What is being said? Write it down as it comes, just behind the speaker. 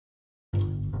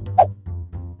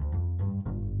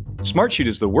Smartsheet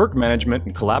is the work management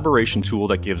and collaboration tool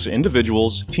that gives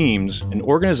individuals, teams, and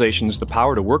organizations the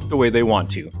power to work the way they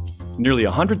want to. Nearly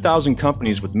 100,000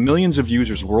 companies with millions of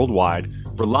users worldwide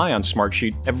rely on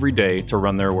Smartsheet every day to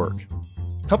run their work.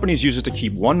 Companies use it to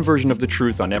keep one version of the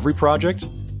truth on every project,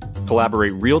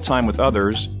 collaborate real-time with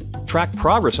others, track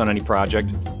progress on any project,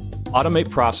 automate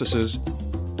processes,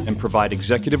 and provide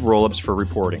executive roll-ups for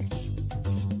reporting.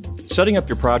 Setting up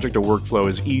your project or workflow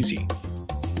is easy.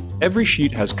 Every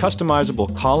sheet has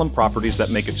customizable column properties that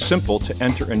make it simple to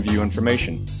enter and view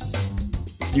information.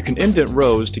 You can indent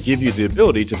rows to give you the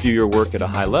ability to view your work at a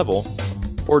high level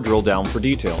or drill down for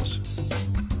details.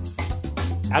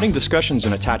 Adding discussions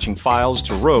and attaching files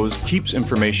to rows keeps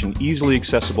information easily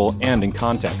accessible and in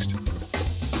context.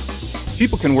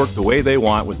 People can work the way they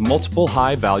want with multiple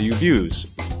high-value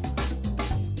views.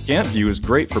 Gantt view is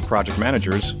great for project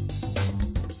managers.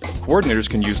 Coordinators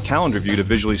can use calendar view to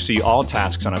visually see all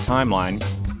tasks on a timeline.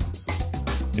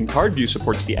 And card view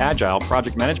supports the agile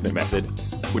project management method,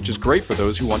 which is great for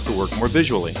those who want to work more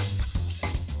visually.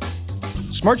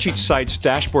 Smartsheet Site's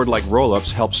dashboard-like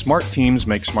roll-ups help smart teams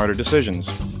make smarter decisions.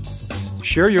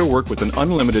 Share your work with an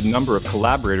unlimited number of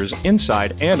collaborators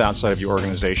inside and outside of your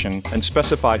organization and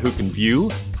specify who can view,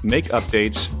 make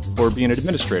updates, or be an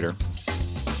administrator.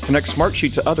 Connect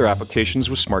Smartsheet to other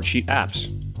applications with Smartsheet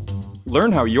apps.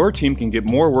 Learn how your team can get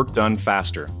more work done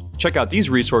faster. Check out these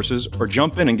resources or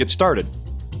jump in and get started.